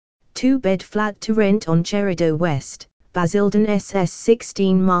2-bed flat to rent on Cherrydown West, Basildon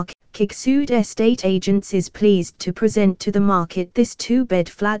SS16 mark. Kingswood Estate Agents is pleased to present to the market this 2-bed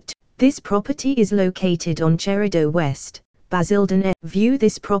flat. This property is located on Cherrydown West, Basildon. View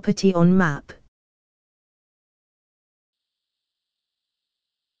this property on map.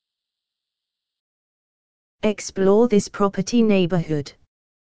 Explore this property neighborhood.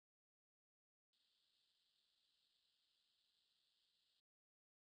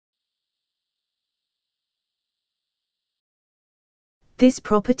 This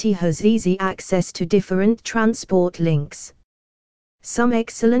property has easy access to different transport links. Some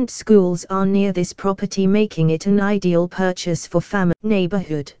excellent schools are near this property, making it an ideal purchase for family.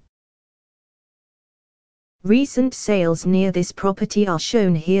 Neighborhood. Recent sales near this property are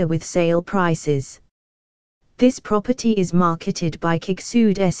shown here with sale prices. This property is marketed by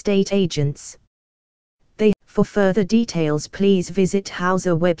Kingswood Estate Agents. For further details, please visit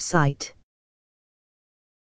Houser website.